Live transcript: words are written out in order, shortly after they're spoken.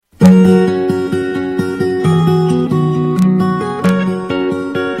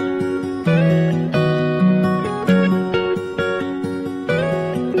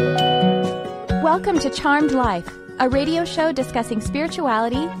Charmed Life, a radio show discussing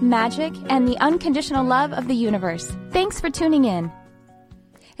spirituality, magic, and the unconditional love of the universe. Thanks for tuning in.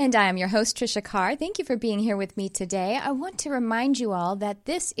 And I am your host, Trisha Carr. Thank you for being here with me today. I want to remind you all that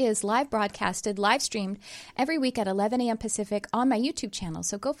this is live broadcasted, live streamed every week at 11 a.m. Pacific on my YouTube channel.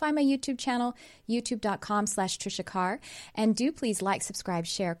 So go find my YouTube channel, youtube.com/Trisha Carr. And do please like, subscribe,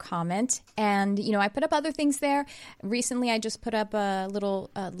 share, comment. And, I put up other things there. Recently, I just put up a little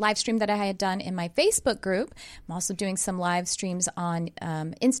live stream that I had done in my Facebook group. I'm also doing some live streams on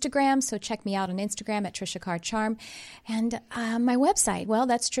Instagram. So check me out on Instagram at Trisha Carr Charm. And my website, well,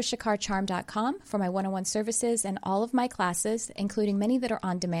 that's TrishaCarrCharm.com for my one-on-one services and all of my classes, including many that are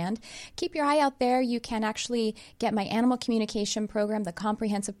on demand. Keep your eye out there. You can actually get my animal communication program, the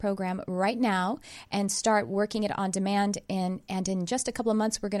comprehensive program, right now and start working it on demand. And in just a couple of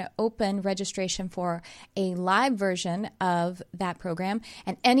months, we're going to open registration for a live version of that program.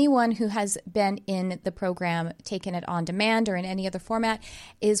 And anyone who has been in the program, taken it on demand or in any other format,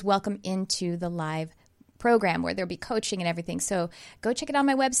 is welcome into the live program where there'll be coaching and everything. So go check it out on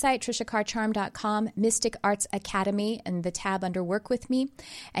my website, TrishaCarrCharm.com, Mystic Arts Academy, and the tab under Work With Me.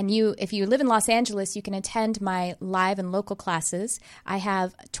 And if you live in Los Angeles, you can attend my live and local classes. I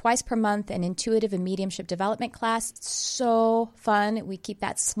have twice per month an intuitive and mediumship development class. It's so fun. We keep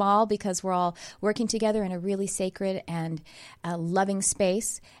that small because we're all working together in a really sacred and loving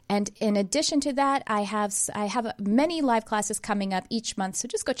space. And in addition to that, I have many live classes coming up each month. So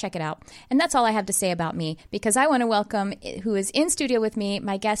just go check it out. And that's all I have to say about me, because I want to welcome, who is in studio with me,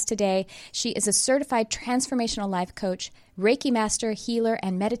 my guest today. She is a certified transformational life coach, Reiki master, healer,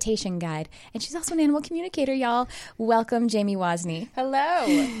 and meditation guide. And she's also an animal communicator, y'all. Welcome, Jamie Wozni. Hello.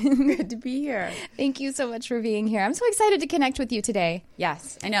 Good to be here. Thank you so much for being here. I'm so excited to connect with you today.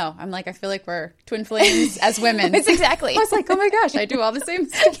 Yes, I know. I feel like we're twin flames as women. It's exactly. I was like, oh my gosh, I do all the same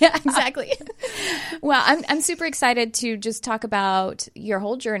stuff. Yeah, exactly. Well, I'm super excited to just talk about your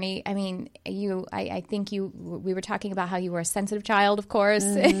whole journey. I mean, I think we were talking about how you were a sensitive child, of course.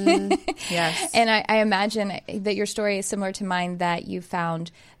 Mm-hmm. Yes. And I imagine that your story is similar to mine, that you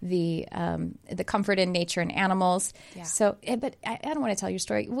found the comfort in nature and animals. Yeah. So, but I don't want to tell your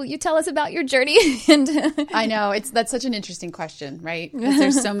story. Will you tell us about your journey? And I know that's such an interesting question, right? Because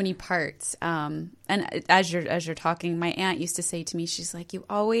there's so many parts. And as you're talking, my aunt used to say to me, she's like,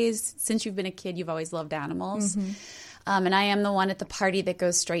 since you've been a kid, you've always loved animals. Mm-hmm. And I am the one at the party that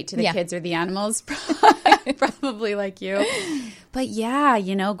goes straight to the kids or the animals, probably like you. But yeah,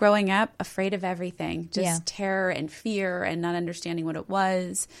 growing up, afraid of everything, just terror and fear and not understanding what it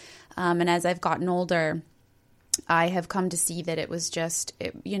was. And as I've gotten older, I have come to see that it was just,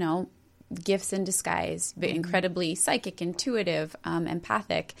 gifts in disguise, incredibly psychic, intuitive,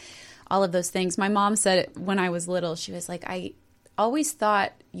 empathic, all of those things. My mom said when I was little, she was like, I always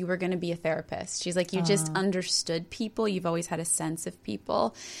thought you were going to be a therapist. She's like, you just understood people. You've always had a sense of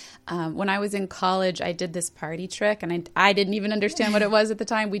people. When I was in college, I did this party trick, and I didn't even understand what it was at the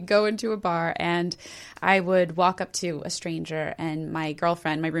time. We'd go into a bar, and I would walk up to a stranger, and my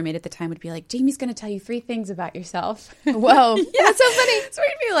girlfriend, my roommate at the time, would be like, Jamie's going to tell you 3 things about yourself. Whoa. Yeah, that's so funny. So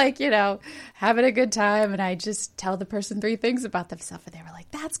we'd be like, having a good time, and I just tell the person 3 things about themselves, and they were like,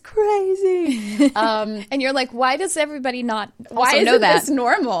 that's crazy. And you're like, why does everybody not also why know that? Why isn't this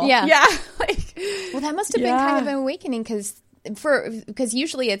normal? Yeah. Yeah. Well, that must have been kind of an awakening, because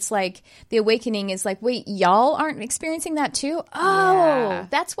usually it's like the awakening is like, wait, y'all aren't experiencing that too? Oh,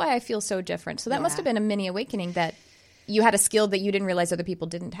 that's why I feel so different. So that must have been a mini awakening, that you had a skill that you didn't realize other people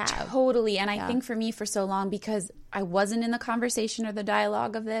didn't have. Totally. And I think for me, for so long, because I wasn't in the conversation or the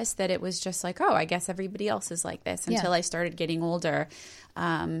dialogue of this, that it was just like, oh, I guess everybody else is like this, until I started getting older.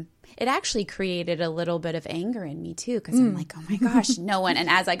 It actually created a little bit of anger in me too, because I'm like, oh my gosh, no one. And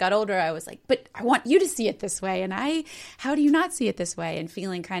as I got older, I was like, but I want you to see it this way. And how do you not see it this way? And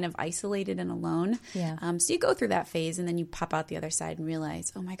feeling kind of isolated and alone. Yeah. So you go through that phase, and then you pop out the other side and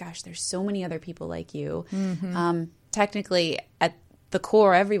realize, oh my gosh, there's so many other people like you. Mm-hmm. Technically, at the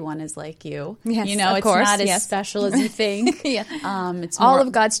core, everyone is like you. Yes, it's course, not as special as you think. It's all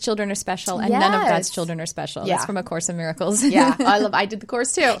of God's children are special, and none of God's children are special. That's from A Course in Miracles. Yeah, I did the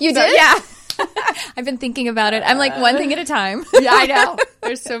course too. You did? Yeah. I've been thinking about it. I'm like, one thing at a time. Yeah, I know.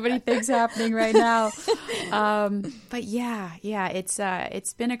 There's so many things happening right now. But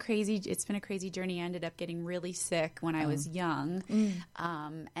it's been a crazy journey. I ended up getting really sick when I was young,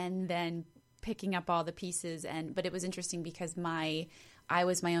 and then picking up all the pieces. But it was interesting because I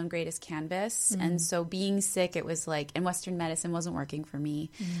was my own greatest canvas. Mm-hmm. And so being sick, it was like, and Western medicine wasn't working for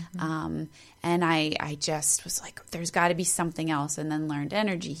me. Mm-hmm. And I just was like, there's got to be something else. And then learned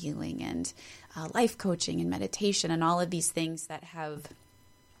energy healing and life coaching and meditation and all of these things that have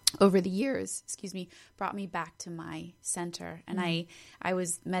over the years, brought me back to my center. And I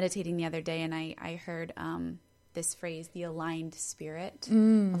was meditating the other day, and I heard this phrase, the aligned spirit,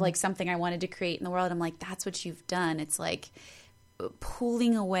 of like something I wanted to create in the world. I'm like, that's what you've done. It's like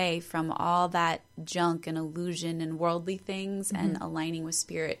pulling away from all that junk and illusion and worldly things and aligning with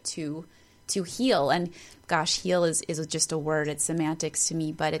spirit to heal. And gosh, heal is just a word. It's semantics to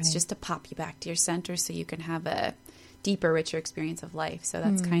me, but it's just to pop you back to your center so you can have a deeper, richer experience of life. So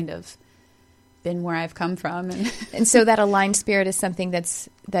that's kind of been where I've come from. And so that aligned spirit is something that's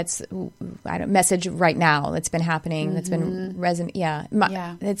message right now that's been happening, that's been resonant. Yeah.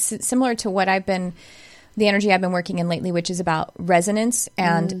 It's similar to what the energy I've been working in lately, which is about resonance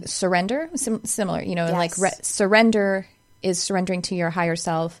and surrender. Similar, like surrender is surrendering to your higher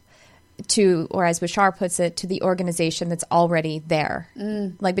self, or as Bashar puts it, to the organization that's already there,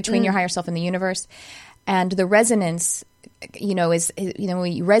 like between your higher self and the universe. And the resonance, is,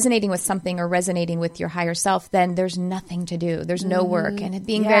 when you're resonating with something or resonating with your higher self, then there's nothing to do. There's no work. And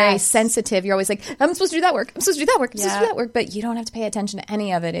being very sensitive, you're always like, I'm supposed to do that work. I'm supposed to do that work. I'm supposed to do that work. But you don't have to pay attention to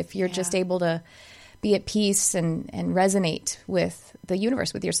any of it if you're just able to be at peace and resonate with the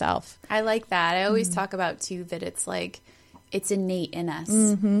universe, with yourself. I like that. I always talk about, too, that it's like, it's innate in us.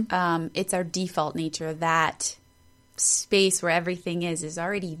 It's our default nature. That space where everything is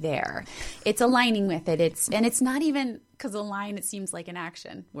already there. It's aligning with it. It's not even, because align, it seems like an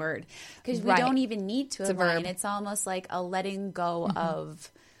action word, because we don't even need to align. It's almost like a letting go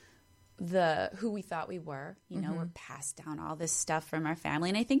of who we thought we were. We're passed down all this stuff from our family.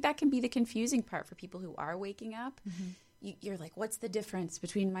 And I think that can be the confusing part for people who are waking up. You're like, what's the difference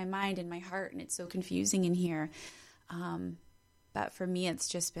between my mind and my heart? And it's so confusing in here. But for me, it's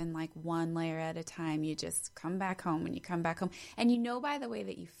just been like one layer at a time. You just come back home, and you come back home. And by the way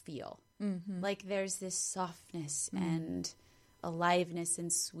that you feel. Like there's this softness and aliveness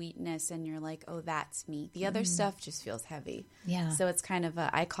and sweetness. And you're like, oh, that's me. The other stuff just feels heavy. Yeah. So it's kind of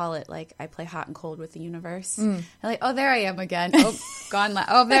I call it like I play hot and cold with the universe. I'm like, oh, there I am again. Oh, gone.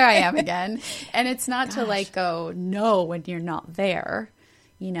 Oh, there I am again. And it's not to like go, no, when you're not there.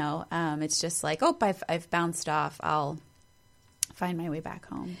 It's just like, oh, I've bounced off. I'll find my way back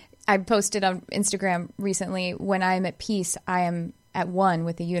home. I posted on Instagram recently, when I'm at peace, I am at one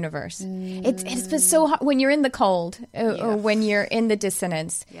with the universe. It's been so hard when you're in the cold or when you're in the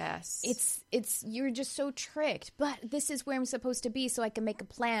dissonance. Yes. It's you're just so tricked, but this is where I'm supposed to be so I can make a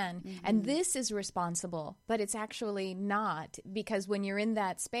plan. And this is responsible, but it's actually not, because when you're in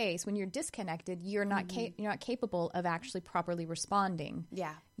that space, when you're disconnected, you're not you're not capable of actually properly responding.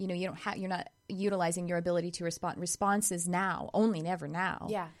 Yeah. You're not utilizing your ability to respond. Response is now, only, never now.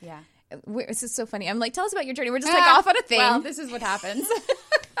 Yeah. Yeah. This is so funny. I'm like, tell us about your journey. We're just like off on a thing. Well, this is what happens.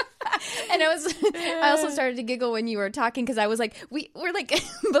 And I also started to giggle when you were talking, because I was like, we're like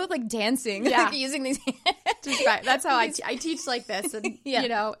both like dancing, like using these hands. Right. That's how I teach like this, and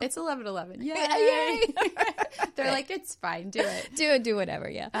it's 11:11. Yay! They're like, it's fine, do it, do whatever.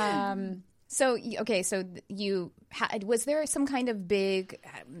 Yeah. So you was there some kind of big,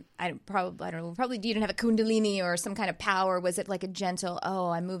 I don't know, probably you didn't have a kundalini or some kind of power. Was it like a gentle,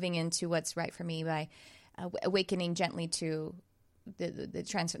 I'm moving into what's right for me by awakening gently to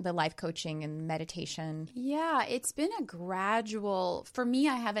the life coaching and meditation? Yeah, it's been a gradual, for me,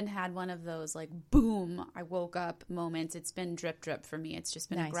 I haven't had one of those like, boom, I woke up moments. It's been drip for me. It's just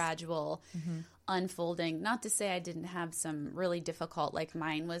been a gradual unfolding. Not to say I didn't have some really difficult, like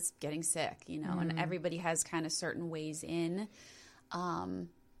mine was getting sick, and everybody has kind of certain ways in.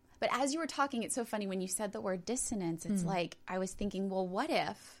 But as you were talking, it's so funny when you said the word dissonance, it's like, I was thinking, well, what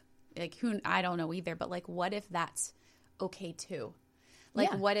if, like, I don't know either, but like, what if that's okay too?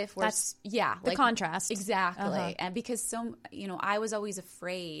 Like, what if we're, that's the like, contrast. Exactly. And because I was always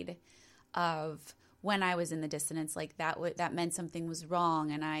afraid of when I was in the dissonance, like that meant something was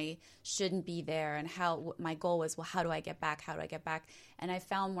wrong and I shouldn't be there. And my goal was, well, how do I get back? How do I get back? And I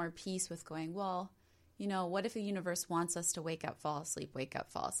found more peace with going, well, what if the universe wants us to wake up, fall asleep, wake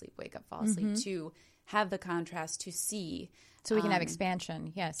up, fall asleep, wake up, fall asleep, to have the contrast, to see. So we can have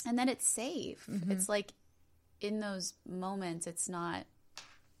expansion. Yes. And then it's safe. It's like, in those moments, it's not,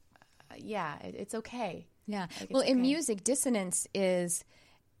 it's okay. Yeah. Well, in music, dissonance is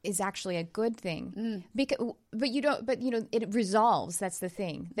actually a good thing. It resolves. That's the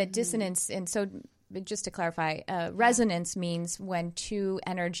thing. That dissonance, and so just to clarify, resonance means when two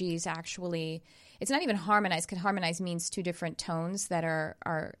energies actually, it's not even harmonized, because harmonize means two different tones that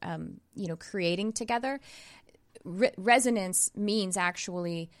are creating together. Resonance means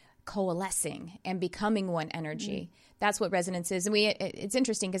actually coalescing and becoming one energy. That's what resonance is. And it's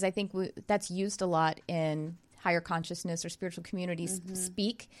interesting because I think that's used a lot in higher consciousness or spiritual communities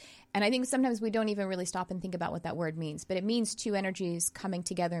speak. And I think sometimes we don't even really stop and think about what that word means, but it means two energies coming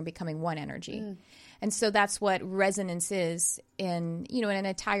together and becoming one energy. And so that's what resonance is in an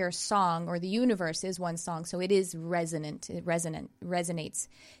entire song, or the universe is one song. So it is resonant. It resonates.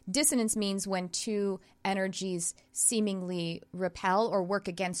 Dissonance means when two energies seemingly repel or work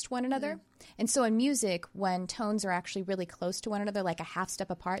against one another. And so in music, when tones are actually really close to one another, like a half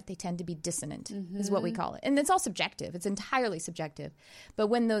step apart, they tend to be dissonant, is what we call it. And it's all subjective. It's entirely subjective. But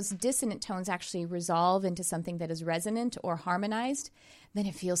when those dissonant tones actually resolve into something that is resonant or harmonized, then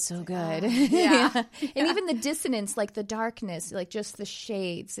it feels so good. Yeah. And even the dissonance, like the darkness, like just the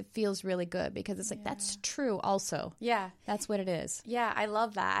shades, it feels really good because it's like, that's true also. Yeah. That's what it is. Yeah, I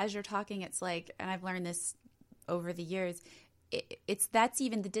love that. As you're talking, it's like, and I've learned this over the years, that's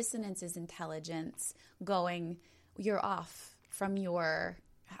even the dissonance is intelligence going, you're off from your,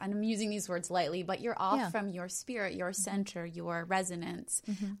 and I'm using these words lightly, but you're off from your spirit, your center, your resonance.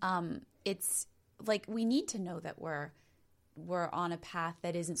 It's like, we need to know that we're on a path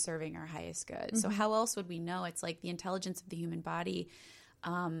that isn't serving our highest good. So how else would we know? It's like the intelligence of the human body.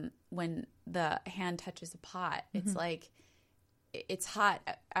 When the hand touches a pot, it's like, it's hot.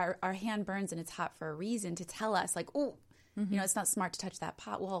 Our hand burns and it's hot for a reason to tell us like, oh, it's not smart to touch that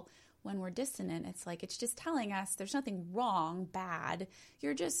pot. Well, when we're dissonant, it's like, it's just telling us there's nothing wrong, bad.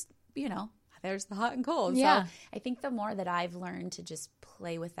 You're just, there's the hot and cold. Yeah. So I think the more that I've learned to just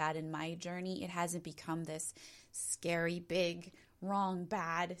play with that in my journey, it hasn't become this scary, big, wrong,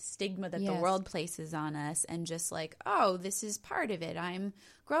 bad stigma that the world places on us, and just like, oh, this is part of it. I'm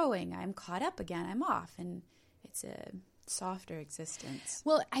growing. I'm caught up again. I'm off. And it's a softer existence.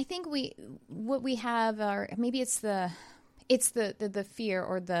 Well, I think what we have are, maybe it's the fear,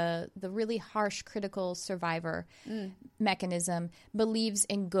 or the really harsh critical survivor mechanism believes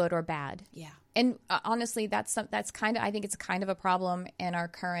in good or bad. Yeah. And honestly, that's kind of, I think it's kind of a problem in our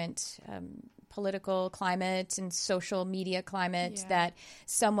current political climate and social media climate, that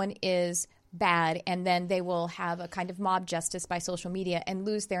someone is bad and then they will have a kind of mob justice by social media and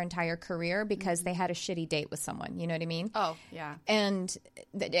lose their entire career because they had a shitty date with someone. You know what I mean? Oh, yeah. And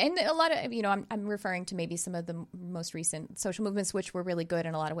a lot of, I'm referring to maybe some of the most recent social movements, which were really good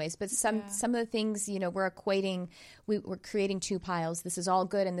in a lot of ways. But some of the things, we're equating, we're creating two piles. This is all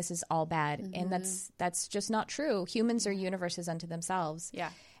good and this is all bad. And that's just not true. Humans are universes unto themselves.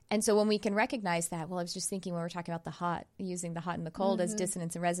 Yeah. And so when we can recognize that, well, I was just thinking when we're talking about using the hot and the cold as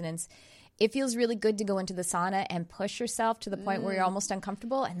dissonance and resonance, it feels really good to go into the sauna and push yourself to the point where you're almost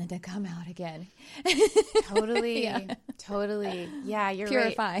uncomfortable and then to come out again. Totally. Totally. Yeah, you're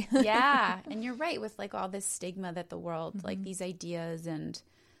Purify. right. Yeah. And you're right with like all this stigma that the world, like these ideas, and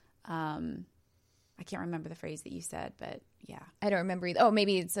I can't remember the phrase that you said, but yeah. I don't remember either. Oh,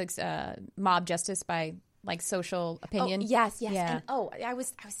 maybe it's like mob justice by like social opinion. Oh, yes. Yeah. And I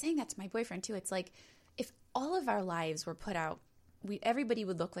was saying that to my boyfriend too. It's like, if all of our lives were put out, everybody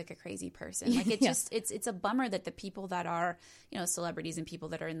would look like a crazy person. Like it just, it's a bummer that the people that are, celebrities and people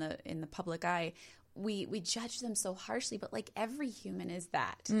that are in the public eye, we judge them so harshly, but like every human is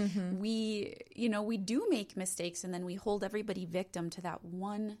that. We do make mistakes, and then we hold everybody victim to that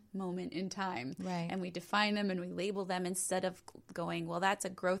one moment in time. Right. And we define them and we label them instead of going, well, that's a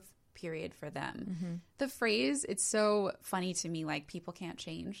growth period for them. The phrase, it's so funny to me, like people can't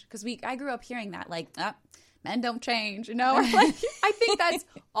change, because I grew up hearing that, like, men don't change, like, I think that's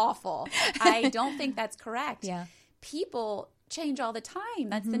awful. I don't think that's correct. Yeah. People change all the time.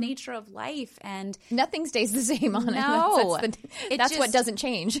 That's the nature of life, and nothing stays the same on it. That's what doesn't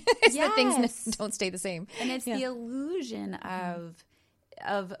change. It's that things don't stay the same. And it's the illusion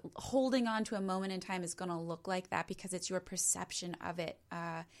of holding on to a moment in time is going to look like that because it's your perception of it.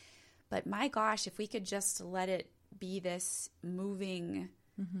 But my gosh, if we could just let it be this moving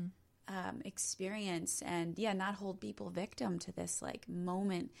experience, and not hold people victim to this like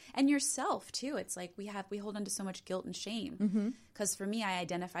moment, and yourself too. It's like we hold on to so much guilt and shame, because for me, I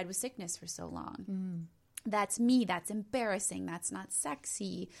identified with sickness for so long. That's me. That's embarrassing. That's not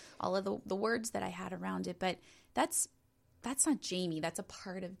sexy. All of the words that I had around it, but that's not Jamie. That's a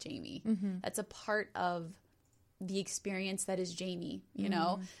part of Jamie. That's a part of the experience that is Jamie,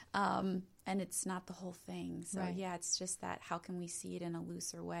 and it's not the whole thing. So it's just that, how can we see it in a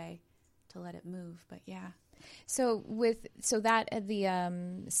looser way to let it move? But So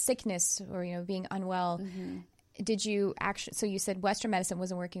the sickness, or being unwell, did you actually? So you said Western medicine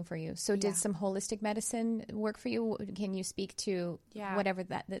wasn't working for you. So did some holistic medicine work for you? Can you speak to whatever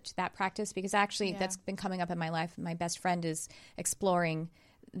that practice? Because actually, that's been coming up in my life. My best friend is exploring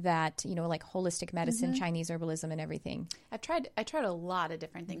that, like holistic medicine, Chinese herbalism and everything? I tried a lot of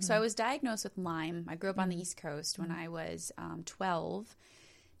different things. So I was diagnosed with Lyme. I grew up on the East Coast. When I was 12.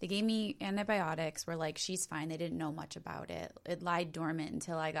 They gave me antibiotics. Were like, she's fine. They didn't know much about it. It lied dormant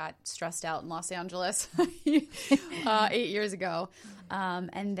until I got stressed out in Los Angeles 8 years ago.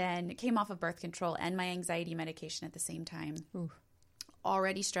 And then came off of birth control and my anxiety medication at the same time. Ooh.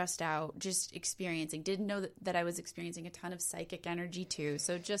 Already stressed out, just experiencing. Didn't know that I was experiencing a ton of psychic energy too.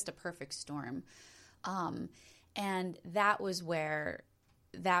 So just a perfect storm. And that was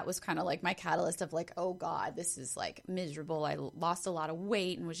kind of like my catalyst of like, oh God, this is like miserable. I lost a lot of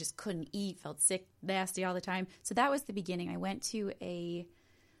weight and couldn't eat, felt sick, nasty all the time. So that was the beginning. I went to it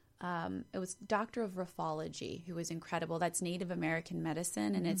was Doctor of Refology, who was incredible. That's Native American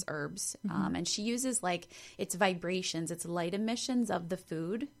medicine and it's herbs. And she uses it's vibrations, it's light emissions of the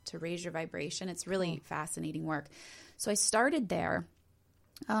food to raise your vibration. It's really fascinating work. So I started there.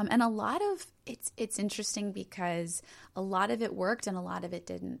 And a lot of it's interesting because a lot of it worked and a lot of it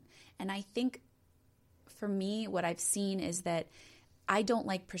didn't. And I think for me, what I've seen is that I don't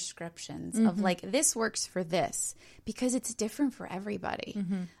like prescriptions of this works for this because it's different for everybody.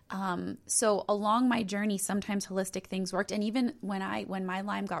 So along my journey, sometimes holistic things worked. And even when my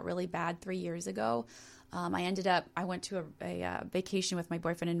Lyme got really bad 3 years ago, I went to a vacation with my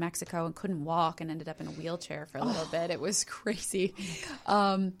boyfriend in Mexico and couldn't walk and ended up in a wheelchair for a little bit. It was crazy.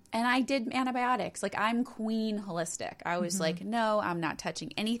 And I did antibiotics. I'm queen holistic. I was like, no, I'm not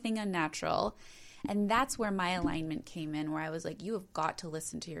touching anything unnatural. And that's where my alignment came in, where I was like, you have got to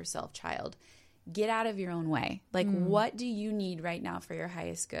listen to yourself, child. Get out of your own way. What do you need right now for your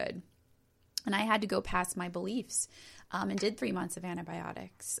highest good? And I had to go past my beliefs and did 3 months of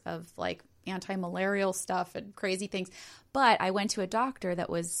antibiotics of anti-malarial stuff and crazy things. But I went to a doctor that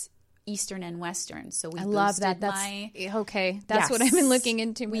was Eastern and Western. So I love that. That's okay. That's what I've been looking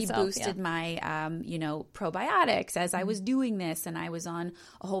into myself. We boosted my, probiotics as I was doing this. And I was on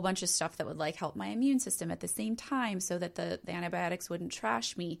a whole bunch of stuff that would help my immune system at the same time so that the antibiotics wouldn't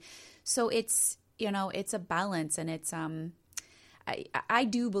trash me. So it's, it's a balance and it's, I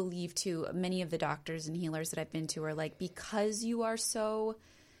do believe too, many of the doctors and healers that I've been to are because you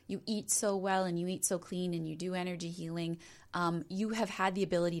eat so well and you eat so clean and you do energy healing, you have had the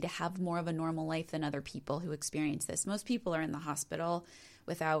ability to have more of a normal life than other people who experience this. Most people are in the hospital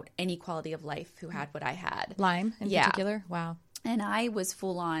without any quality of life who had what I had. Lyme in particular? Wow. And I was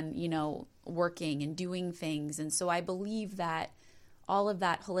full on, working and doing things. And so I believe that all of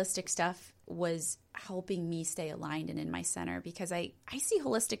that holistic stuff was helping me stay aligned and in my center because I see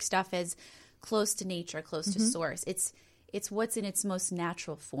holistic stuff as close to nature, close to source. It's what's in its most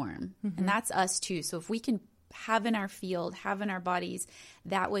natural form. And that's us too. So if we can have in our field, have in our bodies,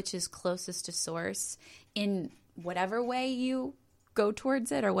 that which is closest to source in whatever way you go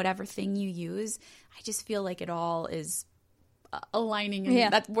towards it or whatever thing you use, I just feel like it all is aligning.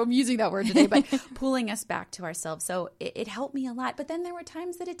 And I'm using that word today, but pulling us back to ourselves. So it helped me a lot. But then there were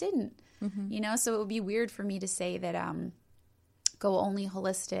times that it didn't, so it would be weird for me to say that, go only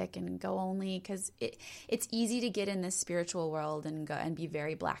holistic and go only because it's easy to get in this spiritual world and go and be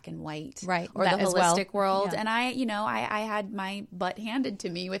very black and white, right? Or the holistic world. Yeah. And I had my butt handed to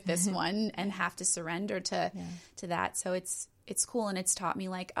me with this one and have to surrender to that. So it's cool. And it's taught me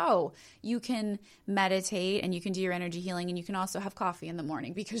you can meditate and you can do your energy healing and you can also have coffee in the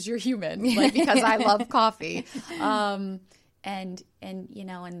morning because you're human, because I love coffee. And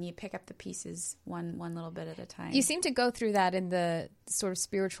you pick up the pieces one little bit at a time. You seem to go through that in the sort of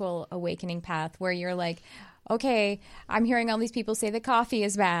spiritual awakening path where you're like, okay, I'm hearing all these people say that coffee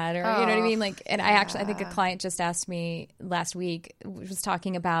is bad, or you know what I mean? And I think a client just asked me last week, was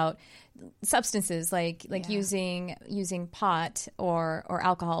talking about substances using pot or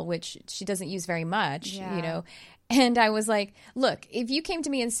alcohol, which she doesn't use very much, And I was like, look, if you came to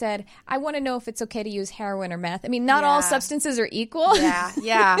me and said, I want to know if it's okay to use heroin or meth. I mean, not all substances are equal.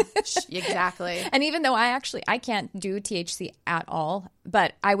 Yeah, exactly. And even though I can't do THC at all,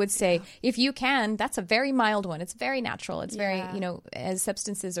 but I would say if you can, that's a very mild one. It's very natural. It's very, as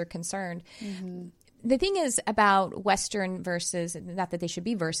substances are concerned. The thing is about Western versus, not that they should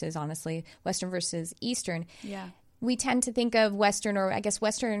be versus, honestly, Western versus Eastern. Yeah. We tend to think of Western, or I guess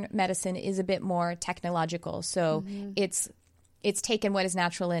Western medicine is a bit more technological. So it's taken what is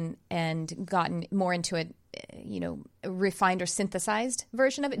natural and gotten more into a refined or synthesized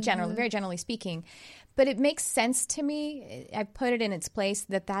version of it, very generally speaking. But it makes sense to me. I put it in its place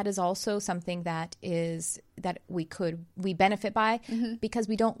that is also something that we benefit by because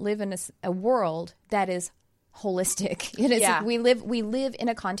we don't live in a world that is holistic. We live in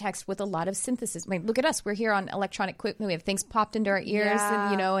a context with a lot of synthesis. I mean, look at us. We're here on electronic equipment. We have things popped into our ears,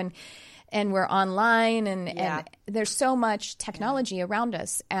 and we're online, and there's so much technology around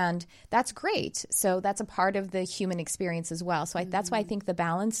us, and that's great. So that's a part of the human experience as well. So that's why I think the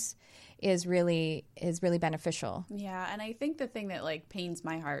balance is really beneficial. Yeah, and I think the thing that like pains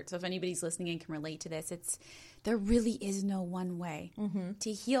my heart, so if anybody's listening and can relate to this, it's there really is no one way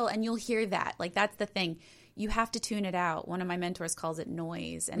to heal, and you'll hear that. Like that's the thing. You have to tune it out. One of my mentors calls it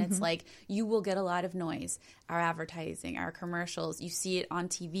noise. And it's like, you will get a lot of noise. Our advertising, our commercials, you see it on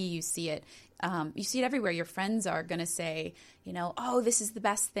TV, you see it everywhere. Your friends are going to say, oh, this is the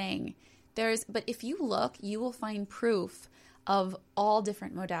best thing. But if you look, you will find proof of all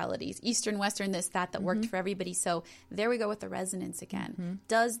different modalities, Eastern, Western, this, that worked for everybody. So there we go with the resonance again.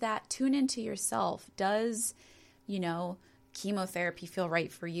 Does that tune into yourself? Does, chemotherapy feel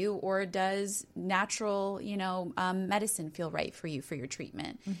right for you, or does natural, medicine feel right for you for your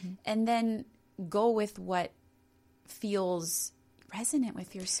treatment? And then go with what feels resonant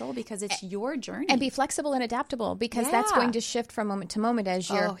with your soul, because it's your journey. And be flexible and adaptable, because that's going to shift from moment to moment as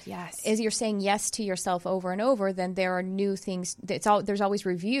you're saying yes to yourself over and over. Then there are new things. There's always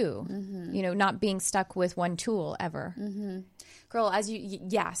review. Not being stuck with one tool ever. Girl,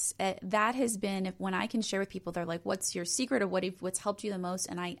 that has been, when I can share with people, they're like, what's your secret, or what's helped you the most?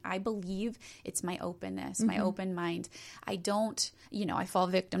 And I believe it's my openness, my open mind. I don't, I fall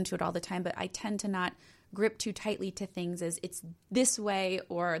victim to it all the time, but I tend to not grip too tightly to things as it's this way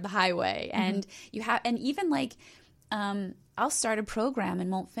or the highway. And and even like, I'll start a program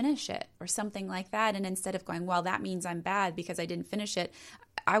and won't finish it or something like that. And instead of going, well, that means I'm bad because I didn't finish it,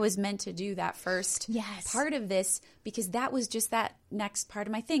 I was meant to do that first part of this, because that was just that next part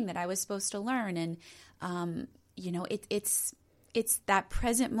of my thing that I was supposed to learn. And, it's that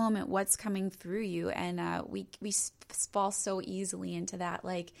present moment, what's coming through you. And we fall so easily into that.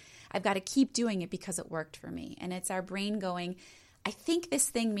 Like, I've got to keep doing it because it worked for me. And it's our brain going, I think this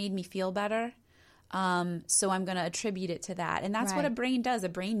thing made me feel better. So I'm going to attribute it to that. And that's what a brain does. A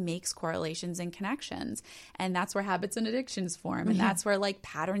brain makes correlations and connections. And that's where habits and addictions form. And that's where like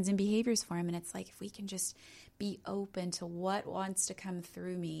patterns and behaviors form. And it's like, if we can just be open to what wants to come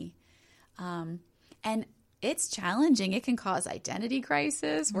through me. And it's challenging. It can cause identity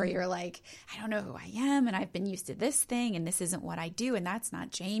crisis where you're like, I don't know who I am. And I've been used to this thing, and this isn't what I do. And that's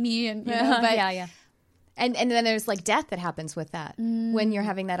not Jamie. And, And then there's like death that happens with that. When you're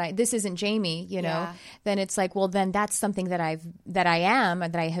having that, this isn't Jamie, then it's like, well, then that's something that I am,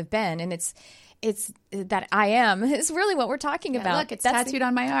 that I have been. And it's that I am is really what we're talking about. Look, it's tattooed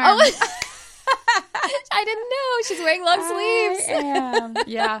on my arm. Oh. I didn't know. She's wearing long sleeves.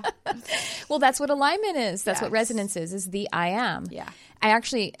 Yeah. Well, that's what alignment is. That's what resonance is the I am. Yeah. I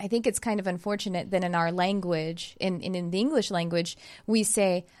think it's kind of unfortunate that in our language, in the English language, we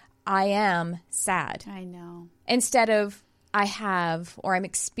say, I am sad. I know. Instead of I have or I'm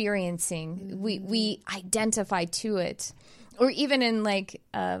experiencing, we identify to it. Or even in like,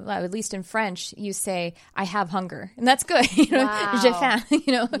 at least in French, you say, I have hunger. And that's good. Wow. J'ai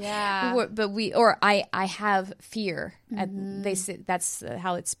faim, Yeah. But I have fear. They say that's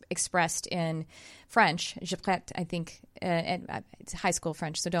how it's expressed in French. Je prête, I think. It's high school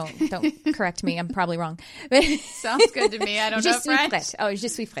French, so don't correct me. I'm probably wrong. Sounds good to me. I don't know French. Prête. Oh, je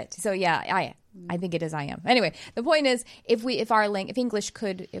suis prête. So yeah, I think it is I am. Anyway, the point is, if we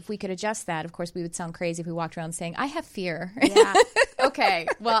could adjust that, of course, we would sound crazy if we walked around saying, I have fear. Yeah. Okay.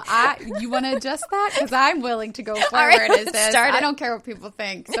 Well, you want to adjust that? Because I'm willing to go forward right, as this. I don't care what people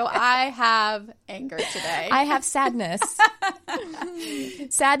think. So I have anger today. I have sadness.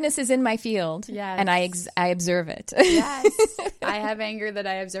 Sadness is in my field. Yes. And I observe it. Yes. I have anger that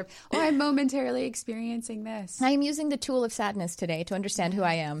I observe. Or I'm momentarily experiencing this. I am using the tool of sadness today to understand who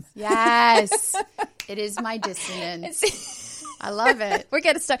I am. Yes. It is my dissonance. I love it. We're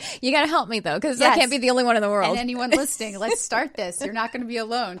going to start. You got to help me, though, because I can't be the only one in the world. And anyone listening, let's start this. You're not going to be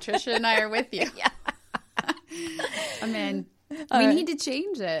alone. Trisha and I are with you. Yeah. I'm in. We need to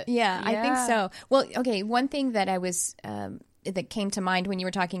change it. Yeah, I think so. Well, okay, one thing that I was that came to mind when you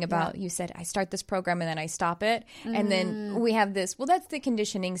were talking about, you said, I start this program and then I stop it. And then we have this, well, that's the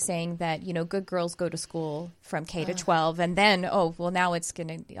conditioning saying that, good girls go to school from K to 12. And then, now it's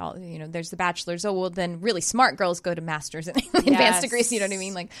going to, there's the bachelor's. Oh, well, then really smart girls go to master's and advanced degrees. You know what I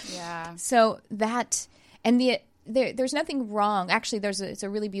mean? Like, so that, and there's nothing wrong. Actually, it's a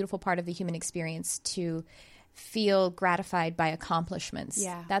really beautiful part of the human experience to feel gratified by accomplishments.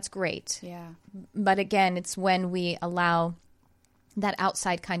 Yeah. That's great. Yeah. But again, it's when we allow that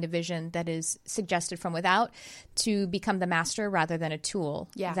outside kind of vision that is suggested from without, to become the master rather than a tool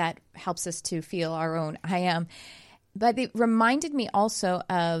that helps us to feel our own I am. But it reminded me also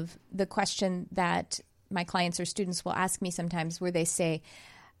of the question that my clients or students will ask me sometimes, where they say,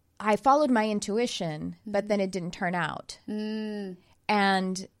 I followed my intuition, but then it didn't turn out. And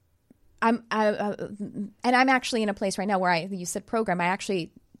I'm actually in a place right now where you said program. I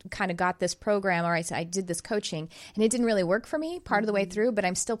actually kind of got this program, or I did this coaching, and it didn't really work for me part of the way through, but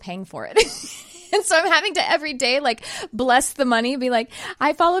I'm still paying for it. And so I'm having to every day, like, bless the money, be like,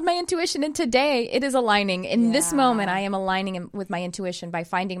 I followed my intuition, and today it is aligning. In this moment, I am aligning with my intuition by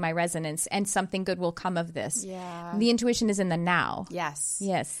finding my resonance, and something good will come of this. Yeah. The intuition is in the now. Yes.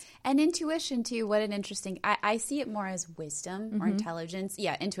 And intuition, too, what an interesting, I see it more as wisdom or intelligence.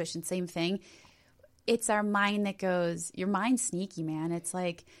 Yeah, intuition, same thing. It's our mind that goes, your mind's sneaky, man. It's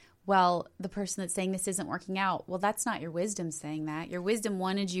like, well, the person that's saying this isn't working out, well, that's not your wisdom saying that. Your wisdom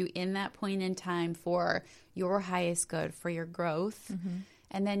wanted you in that point in time for your highest good, for your growth.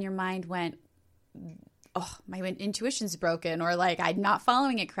 And then your mind went, oh, my intuition's broken, or like I'm not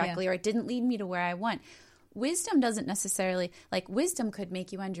following it correctly, or it didn't lead me to where I want. Wisdom doesn't necessarily, like, wisdom could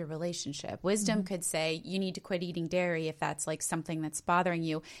make you end your relationship. Wisdom could say you need to quit eating dairy if that's like something that's bothering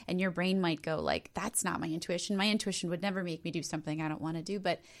you. And your brain might go like, that's not my intuition. My intuition would never make me do something I don't want to do.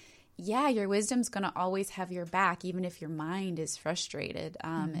 But yeah, your wisdom's going to always have your back, even if your mind is frustrated.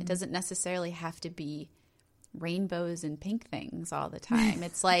 It doesn't necessarily have to be rainbows and pink things all the time.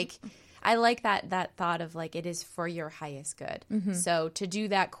 It's like, I like that thought of like, it is for your highest good. So to do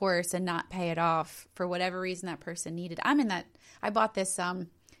that course and not pay it off for whatever reason that person needed. I bought this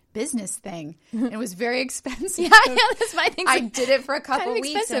business thing, and it was very expensive. That's my thing. I did it for a couple weeks,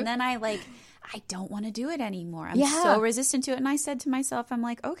 expensive. and then I don't want to do it anymore. I'm so resistant to it. And I said to myself, I'm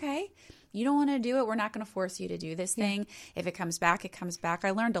like, okay, you don't want to do it. We're not going to force you to do this thing. If it comes back, it comes back.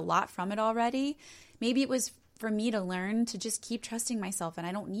 I learned a lot from it already. Maybe it was for me to learn to just keep trusting myself, and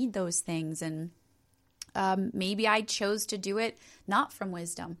I don't need those things. And maybe I chose to do it not from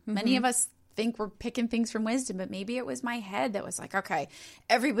wisdom. Many of us think we're picking things from wisdom, but maybe it was my head that was like, okay,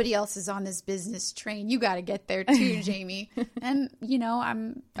 everybody else is on this business train. You got to get there too, Jamie. And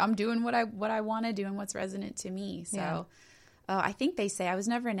I'm doing what I want to do and what's resonant to me. So I think they say, I was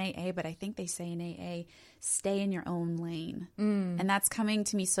never in AA, but I think they say in AA, stay in your own lane. And that's coming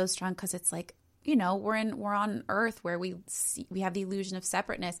to me so strong, because it's like, we're on Earth where we have the illusion of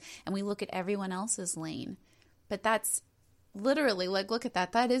separateness, and we look at everyone else's lane, but that's literally like, look at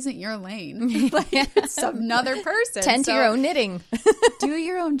that. That isn't your lane. Like, it's another person. Tend to your own knitting. Do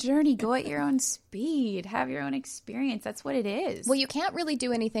your own journey. Go at your own speed. Have your own experience. That's what it is. Well, you can't really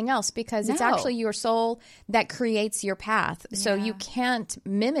do anything else, because it's actually your soul that creates your path. So you can't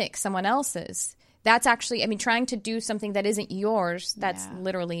mimic someone else's. That's actually, trying to do something that isn't yours, that's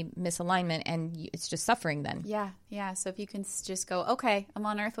literally misalignment, and it's just suffering then. Yeah. So if you can just go, okay, I'm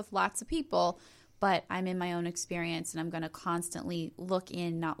on Earth with lots of people, but I'm in my own experience, and I'm going to constantly look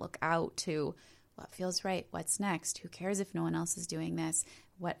in, not look out, to what feels right, what's next, who cares if no one else is doing this,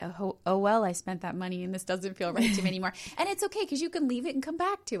 well, I spent that money and this doesn't feel right to me anymore. And it's okay, because you can leave it and come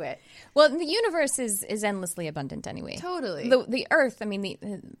back to it. Well, the universe is endlessly abundant anyway. Totally. The earth,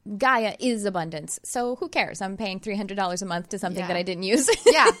 the Gaia is abundance. So who cares? I'm paying $300 a month to something that I didn't use.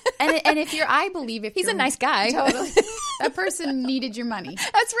 And I believe if he's a nice guy. Totally. That person needed your money.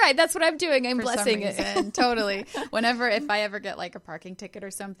 That's right. That's what I'm doing. I'm blessing it. Totally. If I ever get like a parking ticket or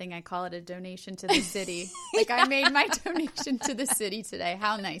something, I call it a donation to the city. Like, I made my donation to the city today.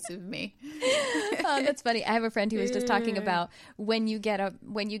 How nice of me. Oh, that's funny. I have a friend who was just talking about when you get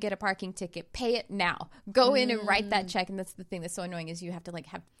a parking ticket, pay it now. Go in and write that check. And that's the thing that's so annoying, is you have to like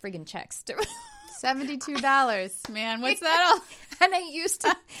have friggin' checks to $72, man. What's that all? And I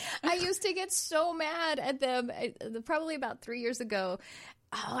used to get so mad at them. Probably about 3 years ago.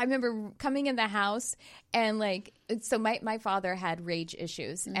 Oh, I remember coming in the house, and like, so my father had rage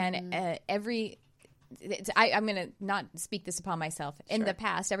issues, and I'm going to not speak this upon myself. In the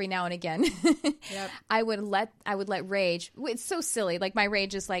past, every now and again, I would let rage. It's so silly. Like, my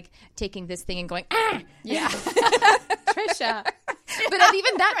rage is like taking this thing and going, ah! Yeah. Trisha. But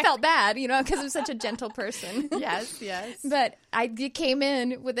even that felt bad, because I'm such a gentle person. Yes. But I came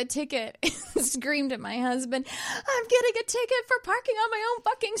in with a ticket and screamed at my husband, I'm getting a ticket for parking on my own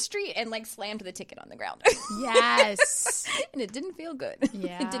fucking street, and like slammed the ticket on the ground. Yes. And it didn't feel good.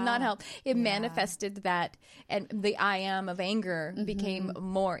 Yeah. It did not help. It manifested that, and the I am of anger became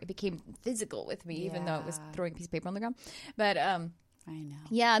physical with me, even though it was throwing a piece of paper on the ground. But I know.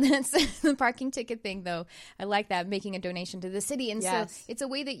 Yeah, that's the parking ticket thing, though. I like that, making a donation to the city. And so it's a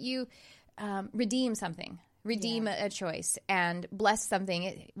way that you redeem something. redeem a choice and bless something,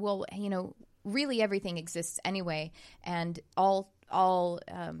 it will, really everything exists anyway, and all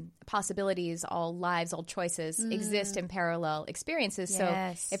possibilities, all lives, all choices exist in parallel experiences.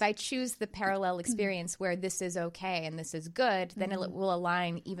 Yes. So if I choose the parallel experience where this is okay and this is good, then it will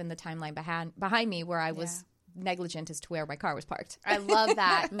align even the timeline behind me where I was negligent as to where my car was parked. I love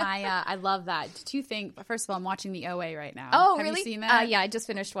that. I love that. Two things. First of all, I'm watching the OA right now. Oh, Have really? you seen that? Yeah, I just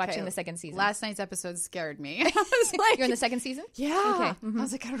finished watching the second season. Last night's episode scared me. I was like, You're in the second season? Yeah. Okay. I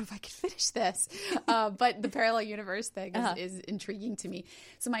was like, I don't know if I could finish this. But the parallel universe thing is intriguing to me.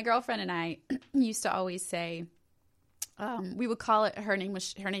 So my girlfriend and I used to always say, we would call it, her name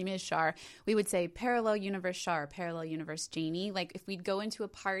is Shar. We would say parallel universe Shar, parallel universe Jamie. Like if we'd go into a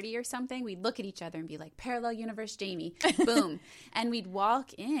party or something, we'd look at each other and be like, parallel universe Jamie, boom. And we'd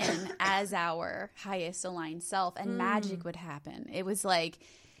walk in as our highest aligned self, and magic would happen. It was like,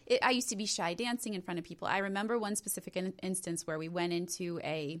 I used to be shy dancing in front of people. I remember one specific instance where we went into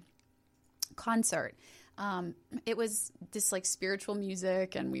a concert. It was this like spiritual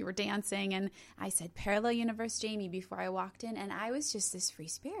music, and we were dancing, and I said parallel universe Jamie before I walked in, and I was just this free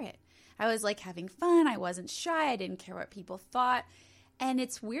spirit. I was like having fun. I wasn't shy. I didn't care what people thought. And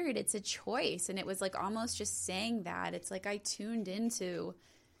it's weird. It's a choice. And it was like almost just saying that. It's like I tuned into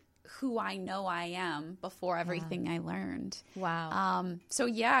who I know I am before everything I learned. Wow. So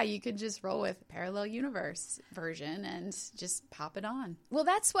yeah, you could just roll with parallel universe version and just pop it on. Well,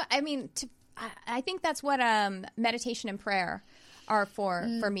 that's what, I mean, I think that's what meditation and prayer are for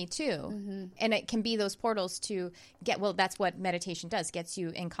me too. Mm-hmm. And it can be those portals to that's what meditation does, gets you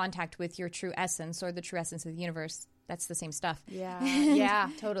in contact with your true essence, or the true essence of the universe. That's the same stuff. Yeah. Yeah,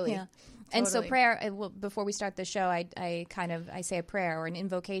 totally. Yeah. And so prayer, before we start the show, I say a prayer or an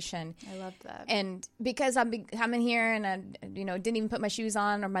invocation. I love that. And because I'm in here and I didn't even put my shoes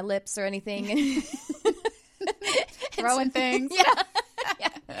on or my lips or anything. Throwing things. Yeah.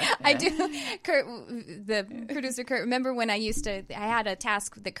 I do. Kurt, the producer, Kurt, remember when I had a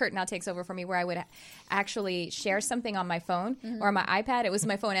task that Kurt now takes over for me where I would actually share something on my phone or my iPad. It was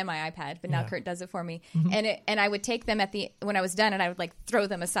my phone and my iPad, but now Kurt does it for me. Mm-hmm. And I would take them when I was done, and I would like throw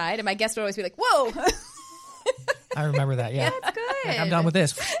them aside, and my guest would always be like, "Whoa." I remember that. Yeah, that's good. Like, I'm done with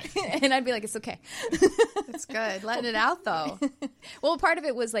this. And I'd be like, "It's okay." That's good. Letting it out though. Well, part of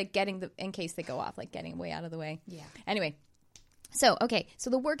it was like in case they go off, like getting way out of the way. Yeah. Anyway. So, okay. So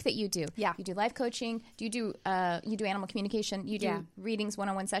the work that you do, you do life coaching, you do animal communication, you do readings,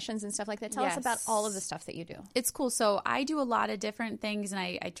 one-on-one sessions and stuff like that. Tell us about all of the stuff that you do. It's cool. So I do a lot of different things, and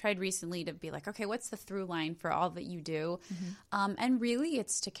I tried recently to be like, okay, what's the through line for all that you do? Mm-hmm. And really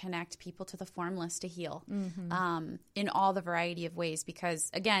it's to connect people to the formless to heal in all the variety of ways,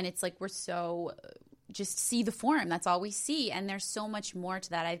 because again, it's like we're so just see the form. That's all we see. And there's so much more to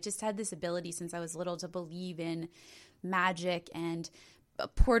that. I've just had this ability since I was little to believe in magic and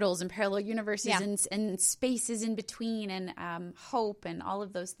portals and parallel universes and spaces in between, and hope and all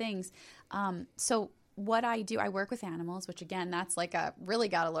of those things. So what I do, I work with animals, which again, that's like really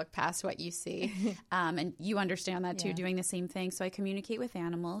got to look past what you see. And you understand that too, doing the same thing. So I communicate with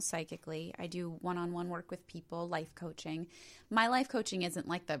animals psychically. I do one-on-one work with people, life coaching. My life coaching isn't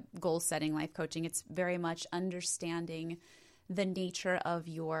like the goal setting life coaching. It's very much understanding the nature of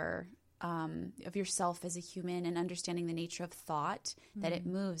yourself as a human, and understanding the nature of thought, that it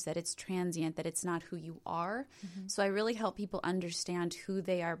moves, that it's transient, that it's not who you are. So I really help people understand who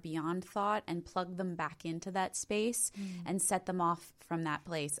they are beyond thought and plug them back into that space and set them off from that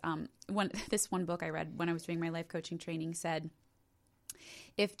place. This one book I read when I was doing my life coaching training said,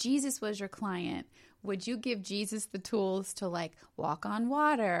 if Jesus was your client, would you give Jesus the tools to like walk on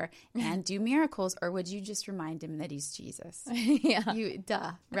water and do miracles, or would you just remind him that he's Jesus?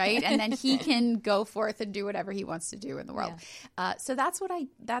 Right? And then he can go forth and do whatever he wants to do in the world. Yeah. So that's what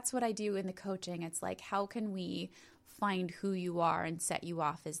I do in the coaching. It's like, how can we find who you are and set you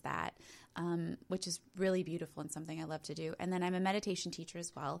off as that, which is really beautiful and something I love to do. And then I'm a meditation teacher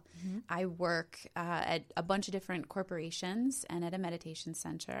as well. I work at a bunch of different corporations and at a meditation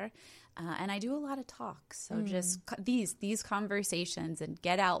center. And I do a lot of talks. So just these conversations, and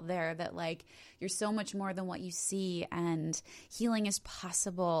get out there that like you're so much more than what you see, and healing is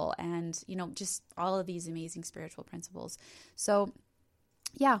possible, and just all of these amazing spiritual principles. So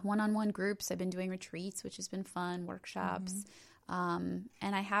yeah, one-on-one groups. I've been doing retreats, which has been fun, workshops. And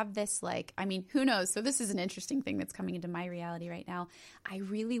I have this who knows? So this is an interesting thing that's coming into my reality right now. I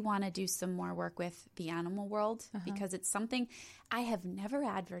really want to do some more work with the animal world because it's something I have never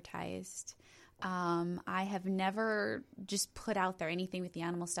advertised. I have never just put out there anything with the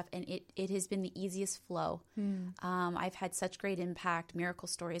animal stuff, and it has been the easiest flow. I've had such great impact, miracle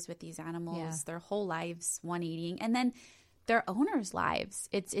stories with these animals, their whole lives 180ing, and then their owners' lives.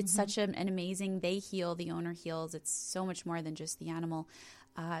 It's such an amazing, they heal, the owner heals. It's so much more than just the animal.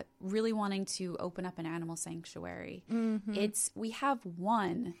 Really wanting to open up an animal sanctuary. We have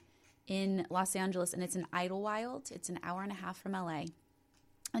one in Los Angeles, and it's in Idlewild. It's an hour and a half from LA.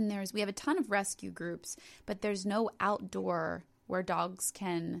 And we have a ton of rescue groups, but there's no outdoor where dogs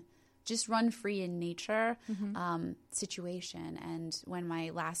can just run free in nature situation. And when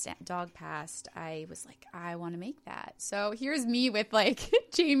my last dog passed, I was like, I want to make that. So here's me with like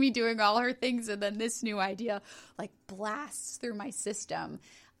Jamie doing all her things, and then this new idea like blasts through my system.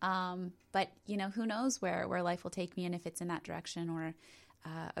 But you know, who knows where life will take me, and if it's in that direction or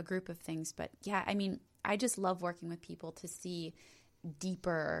a group of things. But yeah, I mean, I just love working with people to see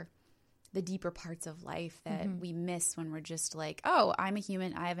the deeper parts of life that we miss when we're just like, oh, I'm a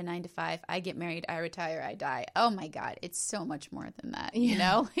human, I have a 9 to 5, I get married, I retire, I die. Oh my God, it's so much more than that, you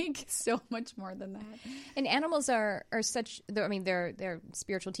know, like so much more than that. And animals are such, I mean, they're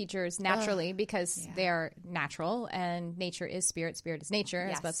spiritual teachers naturally because they are natural, and nature is spirit, spirit is nature,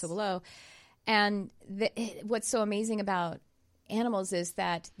 as above so below. And what's so amazing about animals is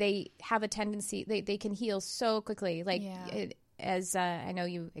that they have a tendency, they can heal so quickly. Like, as I know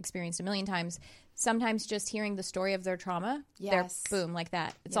you experienced a million times, sometimes just hearing the story of their trauma, they're boom, like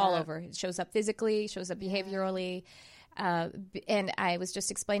that. It's all over. It shows up physically, shows up behaviorally. And I was just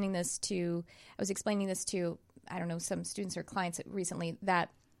explaining this to, I don't know, some students or clients recently,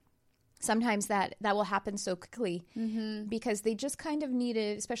 that sometimes that will happen so quickly because they just kind of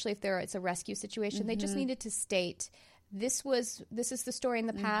needed, especially if it's a rescue situation, they just needed to state, this is the story in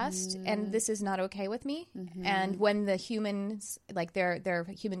the past, and this is not okay with me. And when the humans, like their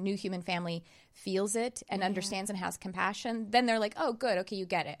new human family, feels it and understands and has compassion, then they're like, oh, good, okay, you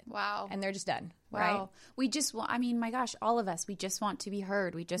get it. Wow. And they're just done. Wow. Right? We just want, I mean, my gosh, all of us, we just want to be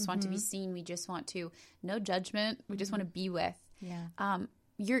heard. We just want to be seen. We just want to, no judgment. We just want to be with. Yeah.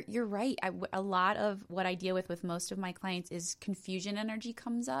 You're right. A lot of what I deal with most of my clients is confusion energy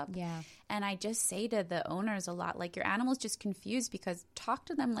comes up. Yeah. And I just say to the owners a lot, like, your animal's just confused, because talk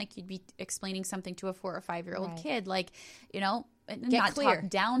to them like you'd be explaining something to a 4 or 5 year old kid. Like, you know, not clear. Talk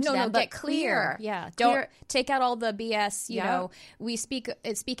down to them, but get clear. Yeah. Don't take out all the BS. You know, we speak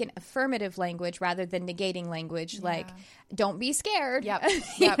in affirmative language rather than negating language. Yeah. Like, don't be scared. Yep.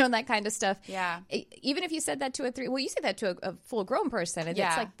 You know, that kind of stuff. Yeah. Even if you said that to you say that to a full grown person, and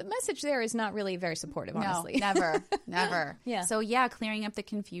it's like the message there is not really very supportive, honestly. No, never. Yeah. So clearing up the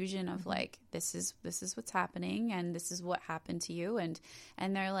confusion of like, this is what's happening, and this is what happened to you, and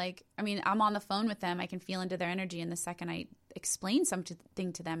they're like, I mean, I'm on the phone with them, I can feel into their energy, and the second I explain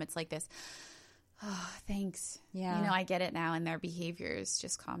something to them, it's like this, oh, thanks. Yeah. You know, I get it now, and their behaviors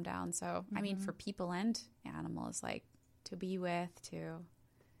just calm down. So, I mean, for people and animals, like, to be with, to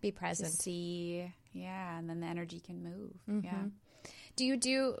be present, to see, and then the energy can move. Yeah. Do you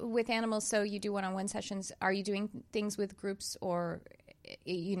do with animals? So you do one-on-one sessions. Are you doing things with groups, or,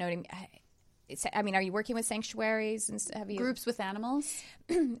 you know what I mean? I mean, are you working with sanctuaries and have you groups with animals?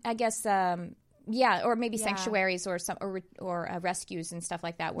 I guess, or maybe sanctuaries or rescues and stuff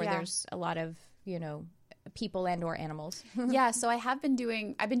like that, where there's a lot of, you know, people and or animals. So I've been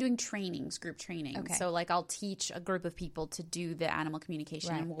doing trainings, group trainings. Okay. So like, I'll teach a group of people to do the animal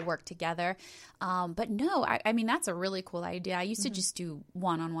communication, and we'll work together. But no, I mean, that's a really cool idea. I used to just do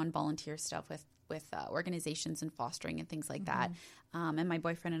one-on-one volunteer stuff with organizations and fostering and things like that. And my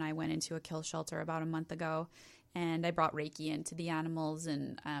boyfriend and I went into a kill shelter about a month ago, and I brought Reiki into the animals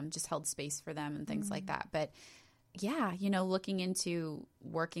and just held space for them and things like that. But yeah, you know, looking into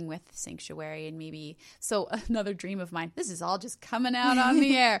working with Sanctuary, and maybe, so another dream of mine, this is all just coming out on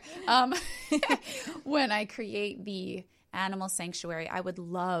the air. When I create the animal sanctuary, I would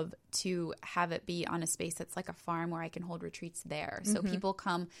love to have it be on a space that's like a farm where I can hold retreats there. So people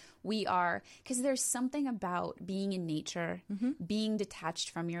come, because there's something about being in nature, being detached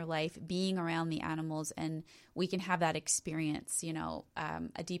from your life, being around the animals, and we can have that experience, you know,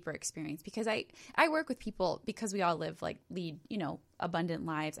 a deeper experience. Because I work with people because we all lead, you know, abundant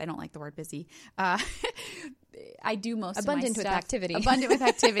lives. I don't like the word busy. I do most of my stuff. Abundant with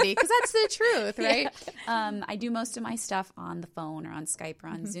activity, because that's the truth, right? I do most of my stuff on the phone or on Skype or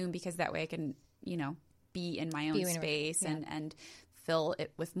on Zoom, because that way I can, you know, be in my own space and fill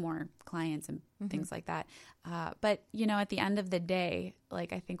it with more clients and things like that. But, you know, at the end of the day,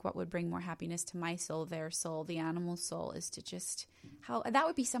 like, I think what would bring more happiness to my soul, their soul, the animal soul, is to just that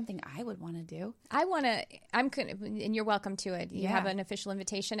would be something I would want to do. And you're welcome to it. You have an official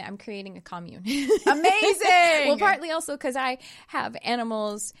invitation. I'm creating a commune. Amazing. Well, partly also because I have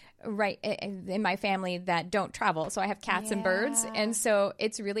animals right in my family that don't travel. So I have cats and birds. And so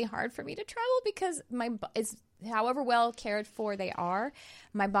it's really hard for me to travel because however well cared for they are,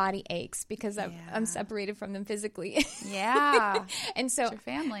 my body aches because I'm separated from them physically. Yeah. And so it's your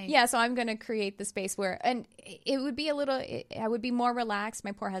family. Yeah. So I'm going to create the space where, and it would be I would be more relaxed.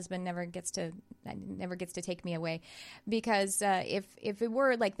 My poor husband never gets to take me away because if it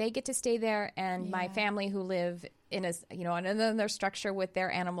were like they get to stay there and my family who live in another structure with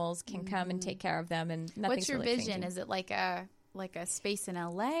their animals can come and take care of them, and nothing's What's your really vision? changing. Is it like a space in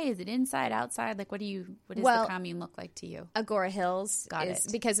LA? Is it inside, outside? Like, what does the commune look like to you? Agora Hills Got it.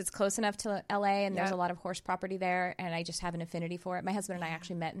 because it's close enough to LA and there's a lot of horse property there, and I just have an affinity for it. My husband and I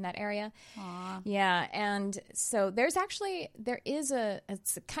actually met in that area. Aww. Yeah, and so